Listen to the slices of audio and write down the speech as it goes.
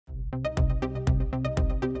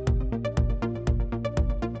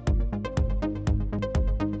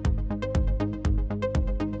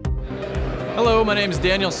Hello, my name is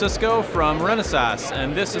Daniel Cisco from Renesas,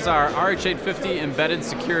 and this is our RH850 embedded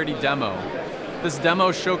security demo. This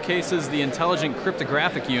demo showcases the intelligent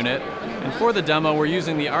cryptographic unit, and for the demo we're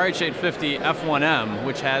using the RH850 F1M,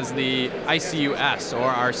 which has the ICUs, or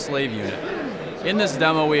our slave unit. In this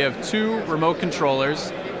demo we have two remote controllers,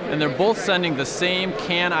 and they're both sending the same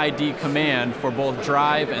CAN ID command for both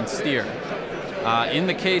drive and steer. In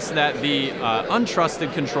the case that the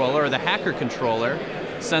untrusted controller, or the hacker controller,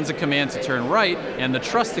 sends a command to turn right, and the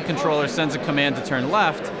trusted controller sends a command to turn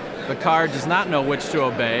left, the car does not know which to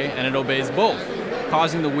obey, and it obeys both,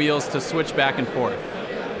 causing the wheels to switch back and forth.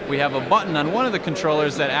 We have a button on one of the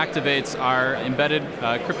controllers that activates our embedded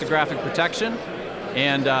cryptographic protection,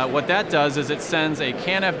 and what that does is it sends a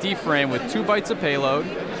CAN-FD frame with 2 bytes of payload,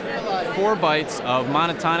 4 bytes of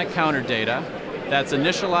monotonic counter data that's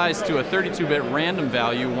initialized to a 32-bit random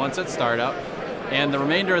value once at startup, and the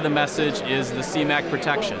remainder of the message is the CMAC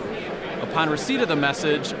protection. Upon receipt of the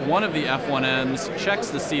message, one of the F1Ms checks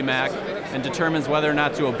the CMAC and determines whether or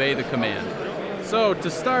not to obey the command. So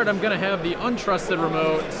to start, I'm going to have the untrusted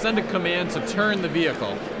remote send a command to turn the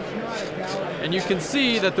vehicle. And you can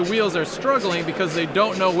see that the wheels are struggling because they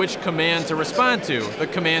don't know which command to respond to, the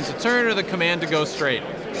command to turn or the command to go straight.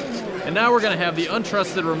 And now we're going to have the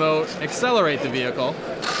untrusted remote accelerate the vehicle.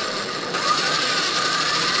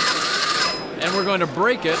 And we're going to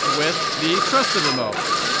brake it with the trusted remote.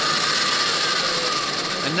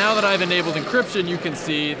 And now that I've enabled encryption, you can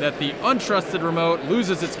see that the untrusted remote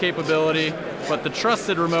loses its capability, but the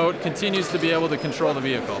trusted remote continues to be able to control the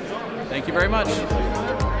vehicle. Thank you very much.